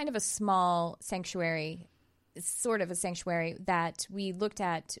it's kind of a small sanctuary. It's sort of a sanctuary that we looked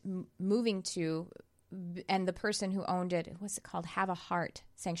at moving to. And the person who owned it, what's it called? Have a Heart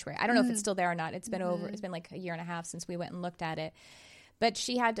Sanctuary. I don't know if it's still there or not. It's been it's been like a year and a half since we went and looked at it. But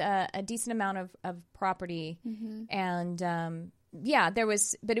she had a decent amount of property. And there were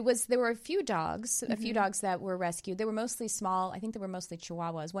a few dogs, that were rescued. They were mostly small. I think they were mostly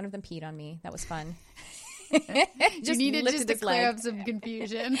Chihuahuas. One of them peed on me. That was fun. You needed just to clear up some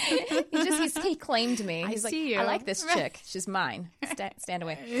confusion. He claimed me. He's like, I like this chick. She's mine. Stand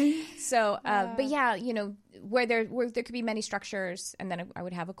away. So, but yeah, you know, where there could be many structures, and then I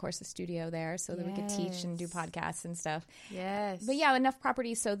would have, of course, a studio there so that we could teach and do podcasts and stuff. Yes. But yeah, enough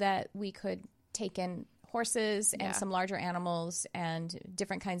property so that we could take in horses and some larger animals and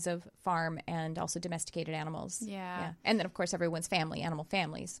different kinds of farm and also domesticated animals. Yeah. And then, of course, everyone's animal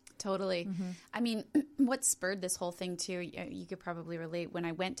families. Totally. I mean, what spurred this whole thing, too, you could probably relate. When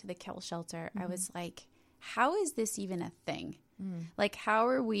I went to the kill shelter, I was like, how is this even a thing? Like, how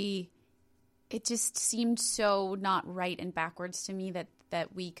are we... It just seemed so not right and backwards to me that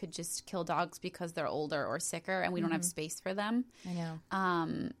we could just kill dogs because they're older or sicker and we don't have space for them. I know.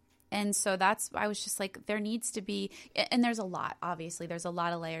 And so I was just like, there needs to be, and there's a lot, obviously. There's a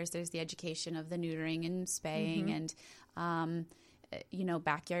lot of layers. There's the education of the neutering and spaying and,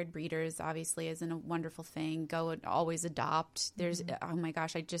 backyard breeders obviously isn't a wonderful thing. Go and always adopt. There's, oh my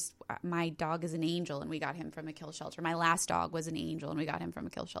gosh, my dog is an angel and we got him from a kill shelter. My last dog was an angel and we got him from a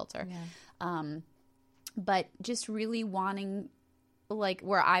kill shelter. Yeah. But just really wanting, like,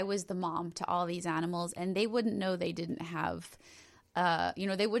 where I was the mom to all these animals and they wouldn't know they didn't have...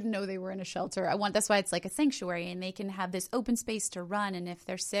 they wouldn't know they were in a shelter. That's why it's like a sanctuary and they can have this open space to run. And if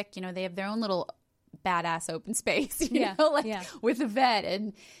they're sick, they have their own little badass open space, with a vet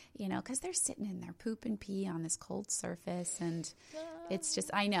and, cause they're sitting in their poop and pee on this cold surface. And it's just,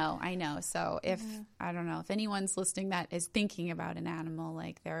 I know. So I don't know if anyone's listening that is thinking about an animal,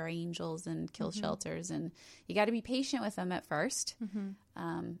 like there are angels and kill shelters and you got to be patient with them at first.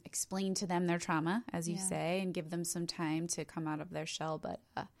 Explain to them their trauma, as you say, and give them some time to come out of their shell. But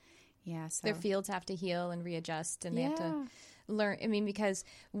so their fields have to heal and readjust, and they have to learn. I mean, because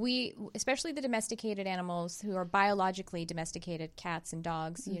especially the domesticated animals who are biologically domesticated, cats and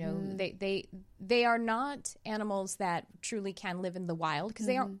dogs, they are not animals that truly can live in the wild because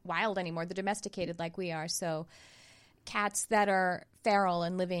they aren't wild anymore. They're domesticated like we are. So cats that are feral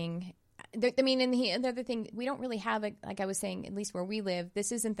and living. I mean, and the other thing, we don't really have like I was saying, at least where we live,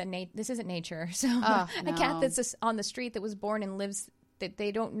 this isn't nature. So a cat that's just on the street that was born and lives, that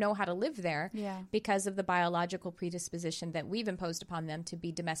they don't know how to live there because of the biological predisposition that we've imposed upon them to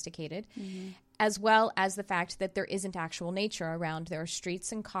be domesticated, as well as the fact that there isn't actual nature around. There are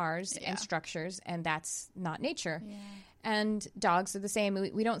streets and cars and structures, and that's not nature. Yeah. And dogs are the same.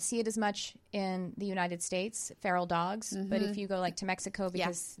 We don't see it as much in the United States, feral dogs. But if you go like to Mexico,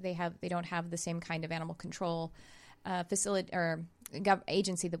 because they don't have the same kind of animal control facility or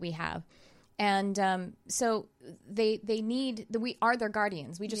agency that we have. And so they need we are their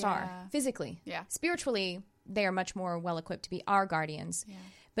guardians. We just are physically. Yeah. Spiritually, they are much more well equipped to be our guardians. Yeah.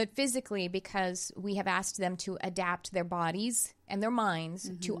 But physically, because we have asked them to adapt their bodies and their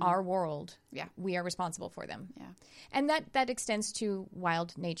minds to our world, we are responsible for them. Yeah. And that extends to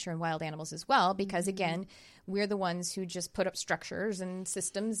wild nature and wild animals as well, because, again, we're the ones who just put up structures and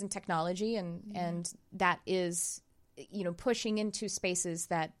systems and technology, and that is pushing into spaces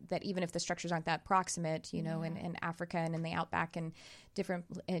that even if the structures aren't that proximate, in Africa and in the outback and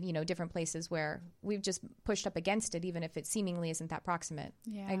different places where we've just pushed up against it, even if it seemingly isn't that proximate.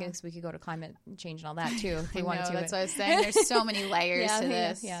 Yeah. I guess we could go to climate change and all that too if we wanted to. That's what I was saying. There's so many layers to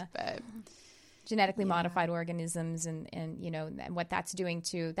this. Yeah. But genetically modified organisms and what that's doing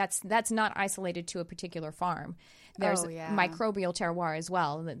to that's not isolated to a particular farm. There's microbial terroir as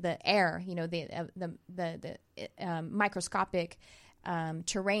well. The air, the microscopic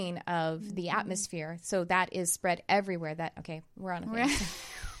terrain of the atmosphere. So that is spread everywhere. We're on a thing.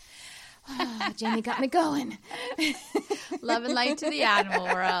 Jamie got me going. Love and light to the animal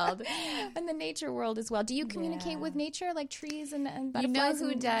world. And the nature world as well. Do you communicate with nature, like trees and butterflies? You know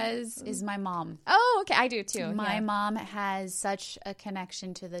who does is my mom. Oh, okay. I do too. My mom has such a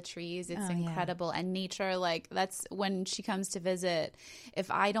connection to the trees. It's incredible. And nature, that's when she comes to visit.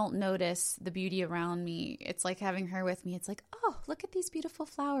 If I don't notice the beauty around me, it's like having her with me. It's like, oh, look at these beautiful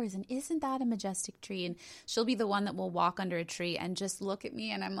flowers. And isn't that a majestic tree? And she'll be the one that will walk under a tree and just look at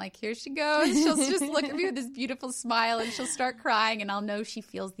me. And I'm like, here she goes. She'll just look at me with this beautiful smile and she'll start crying and I'll know she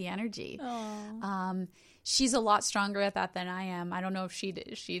feels the energy. She's a lot stronger at that than I am. I don't know if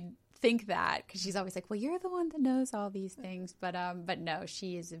she'd think that because she's always like, well, you're the one that knows all these things. But no,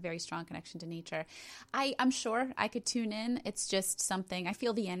 she is a very strong connection to nature. I'm sure I could tune in. It's just something I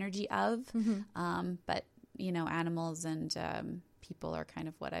feel the energy of. But, animals and people are kind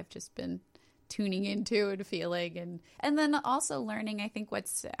of what I've just been tuning into and feeling. And then also learning, I think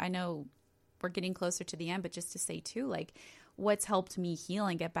I know we're getting closer to the end, but just to say too, what's helped me heal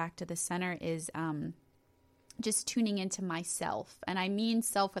and get back to the center is just tuning into myself. And I mean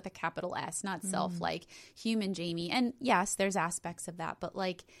self with a capital S, not self like human Jamie. And yes, there's aspects of that, but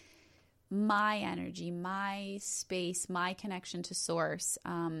my energy, my space, my connection to source,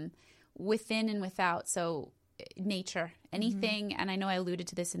 within and without. So nature, anything, and I know I alluded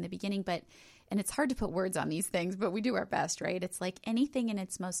to this in the beginning, and it's hard to put words on these things, but we do our best, right? It's like anything in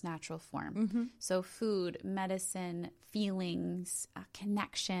its most natural form. So food, medicine, feelings,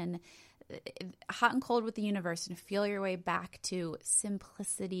 connection, hot and cold with the universe, and feel your way back to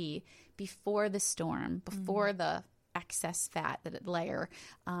simplicity before the storm, before the excess fat layer.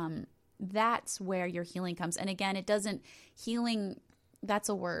 That's where your healing comes. And again, healing, that's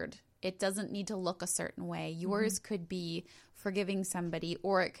a word. It doesn't need to look a certain way. Yours could be forgiving somebody,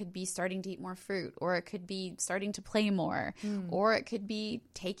 or it could be starting to eat more fruit, or it could be starting to play more, or it could be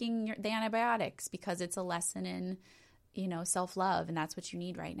taking the antibiotics because it's a lesson in, self-love, and that's what you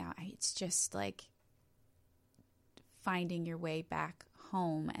need right now. It's just like finding your way back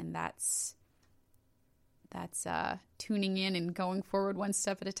home, and that's tuning in and going forward one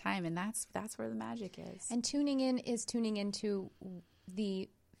step at a time, and that's where the magic is. And tuning in is tuning into the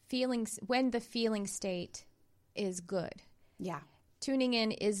feelings when the feeling state is good. Yeah. Tuning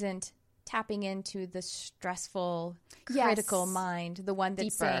in isn't tapping into the stressful, critical mind, the one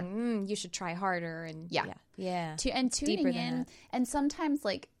that's saying, you should try harder. And and tuning in. And sometimes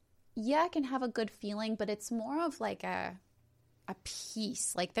I can have a good feeling, but it's more of a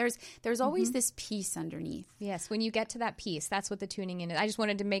peace. There's always this peace underneath. Yes, when you get to that peace, that's what the tuning in is. I just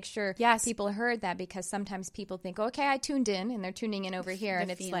wanted to make sure people heard that, because sometimes people think, okay, I tuned in, and they're tuning in over here,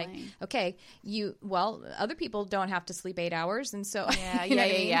 and it's feeling. Okay, other people don't have to sleep 8 hours, and so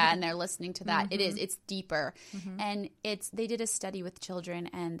and they're listening to that. It's deeper, and they did a study with children,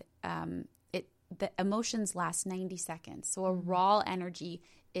 and the emotions last 90 seconds. So a raw energy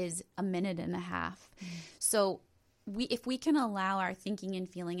is a minute and a half. So if we can allow our thinking and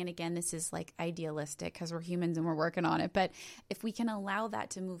feeling, and again, this is idealistic because we're humans and we're working on it, but if we can allow that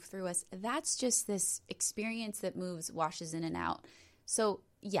to move through us, that's just this experience that washes in and out. So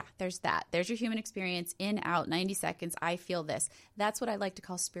there's that. There's your human experience, in, out, 90 seconds. I feel this. That's what I like to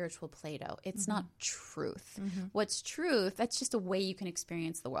call spiritual Play-Doh. It's not truth. What's truth? That's just a way you can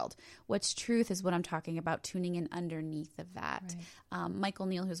experience the world. What's truth is what I'm talking about, tuning in underneath of that. Right. Michael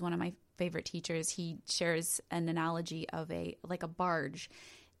Neal, who's one of my favorite teachers, he shares an analogy of a barge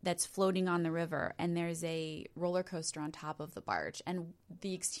that's floating on the river, and there's a roller coaster on top of the barge, and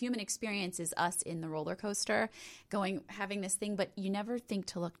the human experience is us in the roller coaster having this thing, but you never think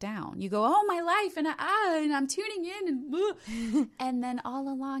to look down. You go, oh, my life, and I'm tuning in, and and then all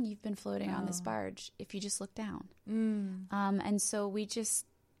along you've been floating on this barge if you just look down. And so we just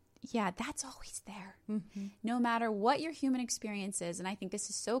that's always there. No matter what your human experience is. And I think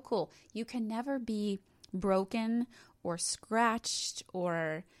this is so cool. You can never be broken or scratched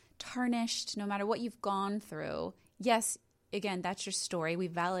or tarnished, no matter what you've gone through. Yes, again, that's your story. We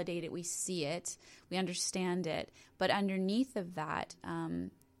validate it. We see it. We understand it. But underneath of that,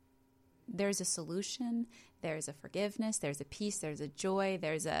 there's a solution. there's a forgiveness, there's a peace, there's a joy,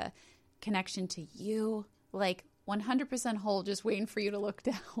 there's a connection to you, like 100% whole, just waiting for you to look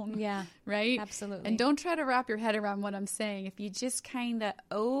down. Yeah. Right? Absolutely. And don't try to wrap your head around what I'm saying. If you just kind of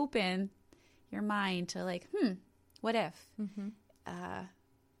open your mind to like, what if?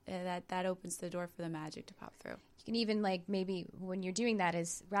 That opens the door for the magic to pop through. You can even like maybe when you're doing that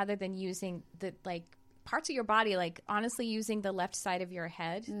is rather than using the like parts of your body, like honestly using the left side of your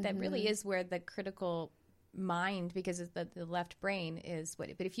head, that really is where the critical mind, because of the left brain is what,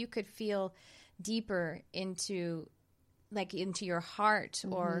 but if you could feel deeper into your heart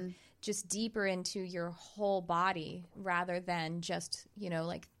or just deeper into your whole body rather than just,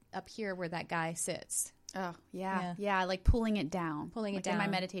 like up here where that guy sits. Oh, yeah. Like pulling it down. Like in my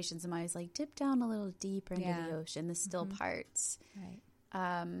meditations, I'm always like, dip down a little deeper into the ocean, the still parts.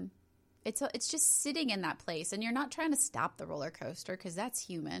 Right. It's just sitting in that place, and you're not trying to stop the roller coaster because that's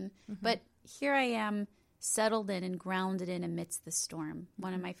human. But here I am, settled in and grounded in amidst the storm.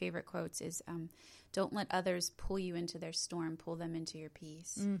 One of my favorite quotes is, don't let others pull you into their storm, pull them into your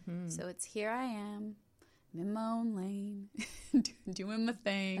peace. So it's here I am. I'm in my own lane, doing my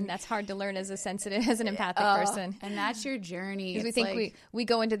thing. And that's hard to learn as an empathic person. And that's your journey. Because we think we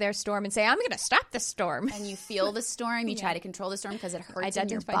go into their storm and say, I'm going to stop the storm. And you feel the storm. You try to control the storm because it hurts in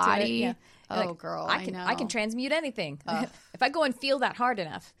your Identify to it, body. yeah. Oh, Like, girl, I can know. transmute anything. If I go and feel that hard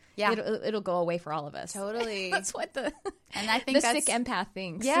enough, it'll go away for all of us. Totally. That's what And I think sick empath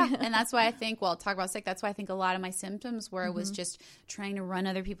thinks. Yeah, and that's why I think, talk about sick, that's why I think a lot of my symptoms were was just trying to run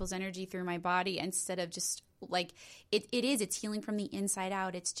other people's energy through my body instead of just like, it's healing from the inside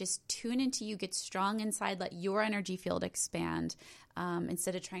out. It's just tune into you, get strong inside, let your energy field expand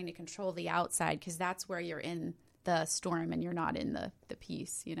instead of trying to control the outside, because that's where you're in the storm and you're not in the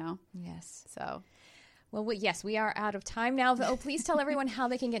peace, Yes. So... Well, yes, we are out of time now. Oh, please tell everyone how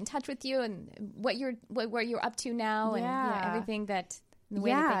they can get in touch with you and what you're up to now and everything the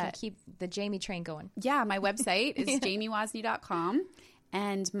way that they can keep the Jamie train going. Yeah, my website is jamiewosny.com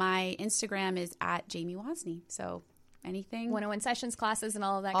and my Instagram is @JamieWosny. So anything. 101 sessions, classes, and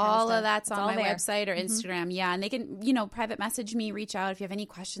all of that kind of All stuff. of that's It's on my there. website or Instagram. Yeah, and they can, private message me, reach out if you have any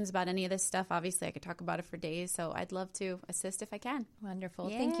questions about any of this stuff. Obviously, I could talk about it for days, so I'd love to assist if I can. Wonderful.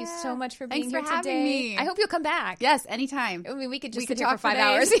 Yeah. Thank you so much for being Thanks here for having today. me. I hope you'll come back. Yes, anytime. I mean, we could just could sit here for talk 5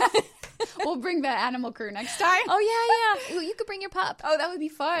 hours. days. We'll bring the animal crew next time. Oh, yeah. You could bring your pup. Oh, that would be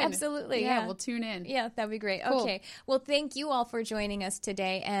fun. Absolutely. Yeah, Yeah. we'll tune in. Yeah, that would be great. Cool. Okay. Well, thank you all for joining us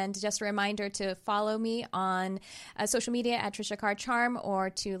today. And just a reminder to follow me on social media at Trisha Carr Charm, or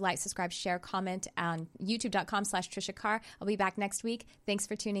to like, subscribe, share, comment on youtube.com/Trisha Carr. I'll be back next week. Thanks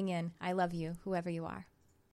for tuning in. I love you, whoever you are.